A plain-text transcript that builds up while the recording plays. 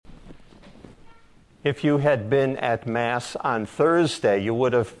If you had been at Mass on Thursday, you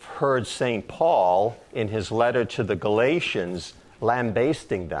would have heard St. Paul in his letter to the Galatians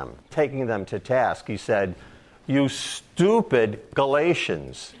lambasting them, taking them to task. He said, "You stupid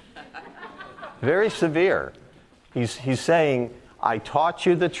Galatians." Very severe. He's saying, I taught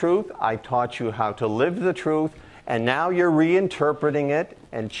you the truth, I taught you how to live the truth, and now you're reinterpreting it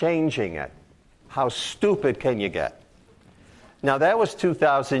and changing it. How stupid can you get? Now, that was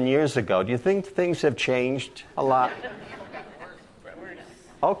 2,000 years ago. Do you think things have changed a lot?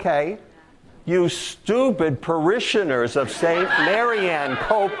 Okay. You stupid parishioners of St. Marianne,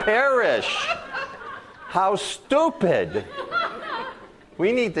 Pope Parish. How stupid.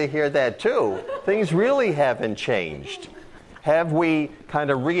 We need to hear that too. Things really haven't changed. Have we kind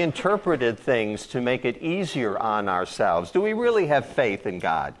of reinterpreted things to make it easier on ourselves? Do we really have faith in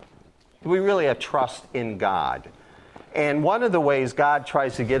God? Do we really have trust in God? And one of the ways God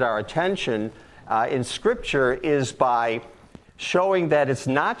tries to get our attention in Scripture is by showing that it's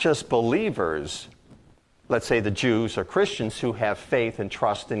not just believers, let's say the Jews or Christians, who have faith and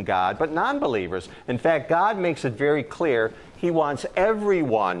trust in God, but non-believers. In fact, God makes it very clear He wants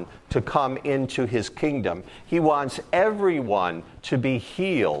everyone to come into His kingdom. He wants everyone to be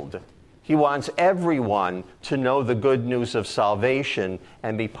healed. He wants everyone to know the good news of salvation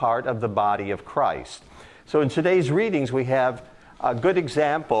and be part of the body of Christ. So in today's readings, we have a good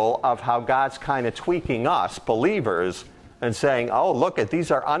example of how God's kind of tweaking us, believers, and saying, oh, look,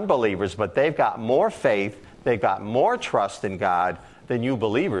 these are unbelievers, but they've got more faith, they've got more trust in God than you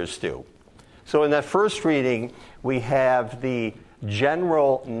believers do. So in that first reading, we have the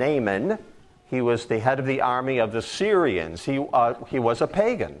general Naaman. He was the head of the army of the Syrians. He was a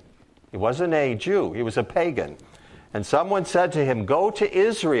pagan. He wasn't a Jew. He was a pagan. And someone said to him, go to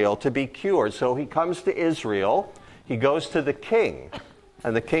Israel to be cured. So he comes to Israel. He goes to the king.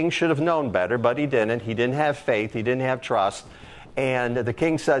 And the king should have known better, but he didn't. He didn't have faith. He didn't have trust. And the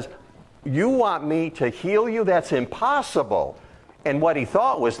king says, you want me to heal you? That's impossible. And what he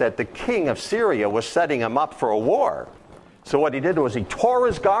thought was that the king of Syria was setting him up for a war. So what he did was he tore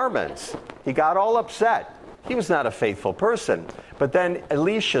his garments. He got all upset. He was not a faithful person. But then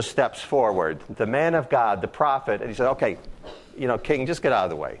Elisha steps forward, the man of God, the prophet, and he said, okay, king, just get out of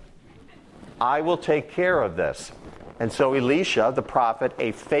the way. I will take care of this. And so Elisha, the prophet,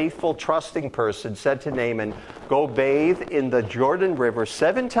 a faithful, trusting person, said to Naaman, go bathe in the Jordan River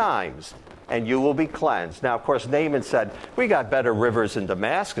 7 times, and you will be cleansed. Now, of course, Naaman said, we got better rivers in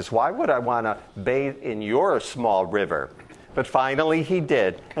Damascus. Why would I want to bathe in your small river? But finally he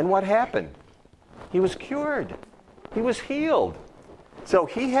did. And what happened? He was cured. He was healed. So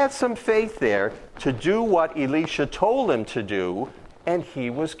he had some faith there to do what Elisha told him to do, and he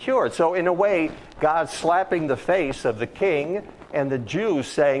was cured. So in a way, God's slapping the face of the king and the Jews,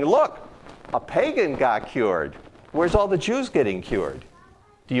 saying, look, a pagan got cured. Where's all the Jews getting cured?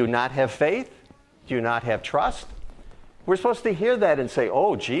 Do you not have faith? Do you not have trust? We're supposed to hear that and say,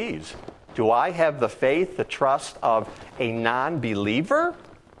 oh, geez, do I have the faith, the trust of a non-believer?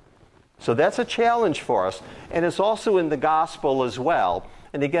 So that's a challenge for us. And it's also in the gospel as well.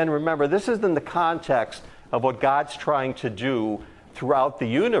 And again, remember, this is in the context of what God's trying to do throughout the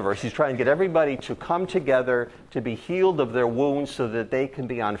universe. He's trying to get everybody to come together to be healed of their wounds so that they can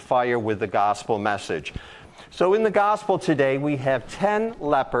be on fire with the gospel message. So in the gospel today, we have 10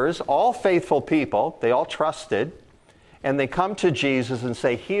 lepers, all faithful people. They all trusted. And they come to Jesus and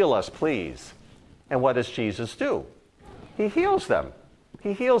say, heal us, please. And what does Jesus do? He heals them.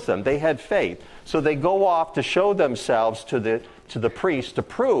 He heals them. They had faith. So they go off to show themselves to the priest to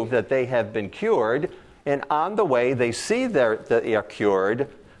prove that they have been cured. And on the way, they see that they are cured,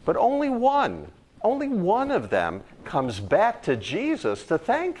 but only one of them comes back to Jesus to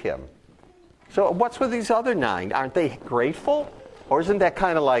thank him. So what's with these other 9? Aren't they grateful? Or isn't that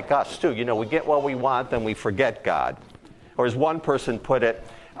kind of like us, too? We get what we want, then we forget God. Or as one person put it,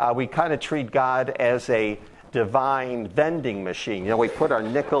 we kind of treat God as a divine vending machine. We put our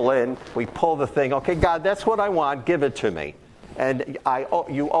nickel in, we pull the thing. Okay, God, that's what I want. Give it to me. And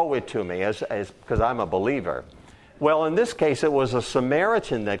you owe it to me because I'm a believer. Well, in this case, it was a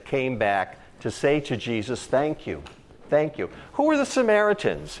Samaritan that came back to say to Jesus, thank you. Thank you. Who were the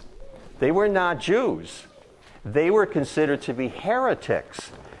Samaritans? They were not Jews. They were considered to be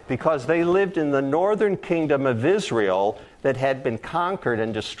heretics because they lived in the northern kingdom of Israel that had been conquered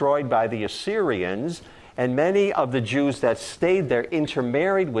and destroyed by the Assyrians. And many of the Jews that stayed there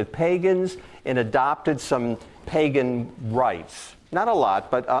intermarried with pagans and adopted some pagan rites. Not a lot,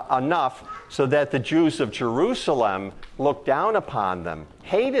 but enough so that the Jews of Jerusalem looked down upon them,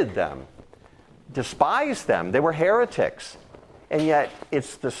 hated them, despised them. They were heretics. And yet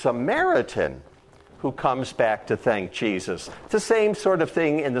it's the Samaritan who comes back to thank Jesus. It's the same sort of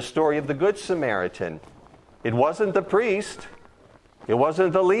thing in the story of the Good Samaritan. It wasn't the priest, it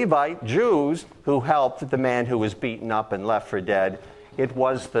wasn't the Levite, Jews, who helped the man who was beaten up and left for dead. It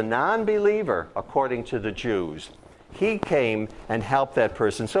was the non-believer, according to the Jews. He came and helped that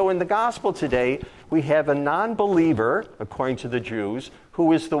person. So in the gospel today, we have a non-believer, according to the Jews,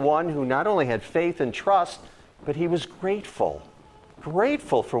 who is the one who not only had faith and trust, but he was grateful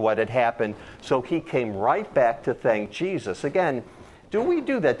for what had happened. So he came right back to thank Jesus. Again, do we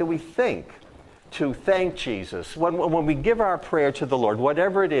do that? Do we think to thank Jesus? When we give our prayer to the Lord,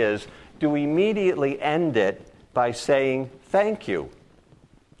 whatever it is, do we immediately end it by saying thank you?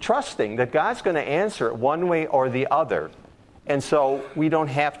 Trusting that God's going to answer it one way or the other. And so we don't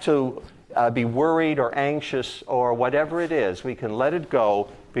have to be worried or anxious or whatever it is. We can let it go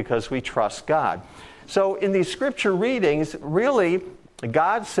because we trust God. So in these scripture readings, really,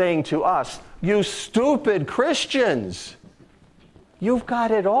 God's saying to us, you stupid Christians, you've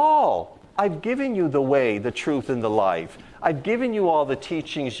got it all. I've given you the way, the truth, and the life. I've given you all the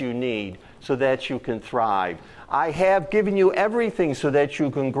teachings you need so that you can thrive. I have given you everything so that you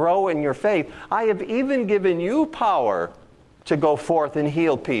can grow in your faith. I have even given you power to go forth and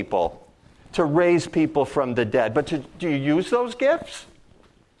heal people, to raise people from the dead. But do you use those gifts?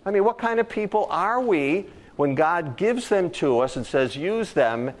 I mean, what kind of people are we when God gives them to us and says use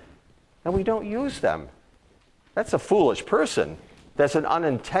them, and we don't use them? That's a foolish person. That's an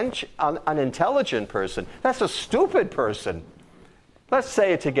unintelligent person. That's a stupid person. Let's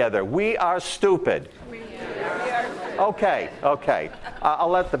say it together. We are stupid. Okay. I'll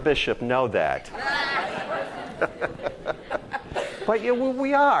let the bishop know that. But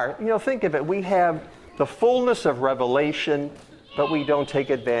we are. Think of it. We have the fullness of revelation, but we don't take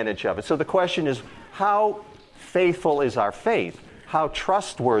advantage of it. So the question is, how faithful is our faith? How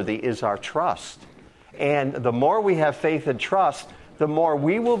trustworthy is our trust? And the more we have faith and trust, the more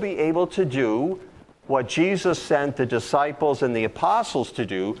we will be able to do what Jesus sent the disciples and the apostles to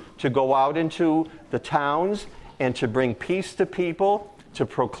do, to go out into the towns and to bring peace to people, to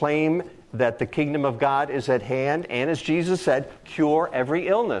proclaim that the kingdom of God is at hand, and as Jesus said, cure every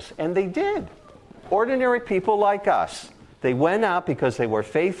illness. And they did. Ordinary people like us. They went out because they were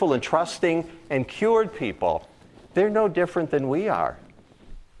faithful and trusting and cured people. They're no different than we are.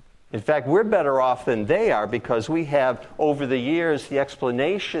 In fact, we're better off than they are because we have, over the years, the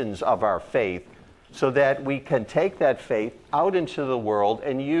explanations of our faith so that we can take that faith out into the world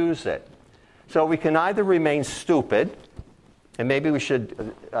and use it. So we can either remain stupid, and maybe we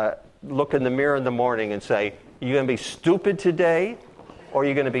should look in the mirror in the morning and say, you're going to be stupid today, or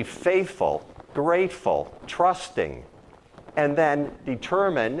you're going to be faithful, grateful, trusting, and then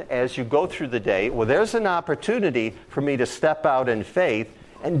determine as you go through the day, well, there's an opportunity for me to step out in faith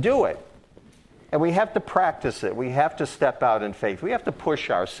and do it. And we have to practice it. We have to step out in faith. We have to push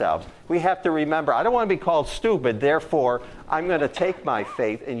ourselves. We have to remember, I don't want to be called stupid, therefore I'm going to take my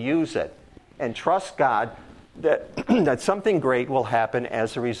faith and use it and trust God that, that something great will happen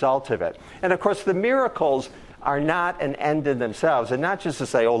as a result of it. And of course, the miracles are not an end in themselves, and not just to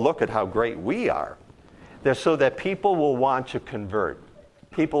say, oh, look at how great we are. They're so that people will want to convert.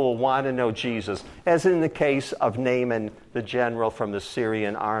 People will want to know Jesus, as in the case of Naaman, the general from the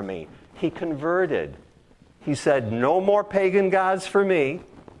Syrian army. He converted. He said, no more pagan gods for me.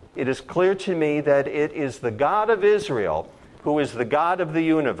 It is clear to me that it is the God of Israel who is the God of the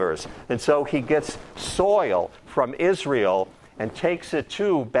universe. And so he gets soil from Israel and takes it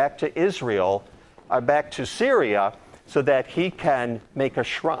back to Israel, back to Syria, so that he can make a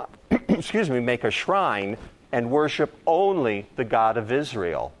shrine, make a shrine and worship only the God of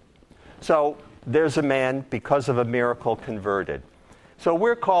Israel. So there's a man, because of a miracle, converted. So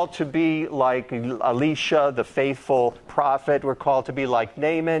we're called to be like Elisha, the faithful prophet. We're called to be like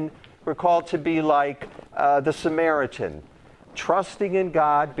Naaman. We're called to be like the Samaritan, trusting in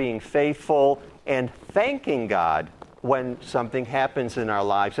God, being faithful, and thanking God when something happens in our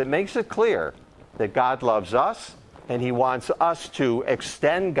lives. It makes it clear that God loves us, and he wants us to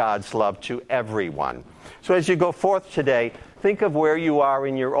extend God's love to everyone. So as you go forth today, think of where you are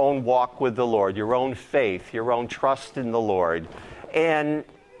in your own walk with the Lord, your own faith, your own trust in the Lord, and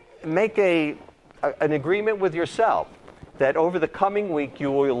make an agreement with yourself that over the coming week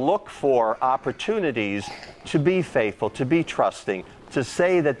you will look for opportunities to be faithful, to be trusting, to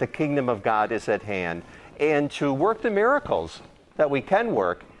say that the kingdom of God is at hand, and to work the miracles that we can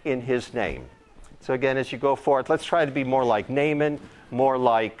work in his name. So again, as you go forth, let's try to be more like Naaman, more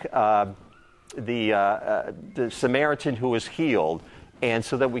like the Samaritan who was healed, and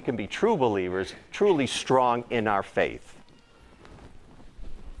so that we can be true believers, truly strong in our faith.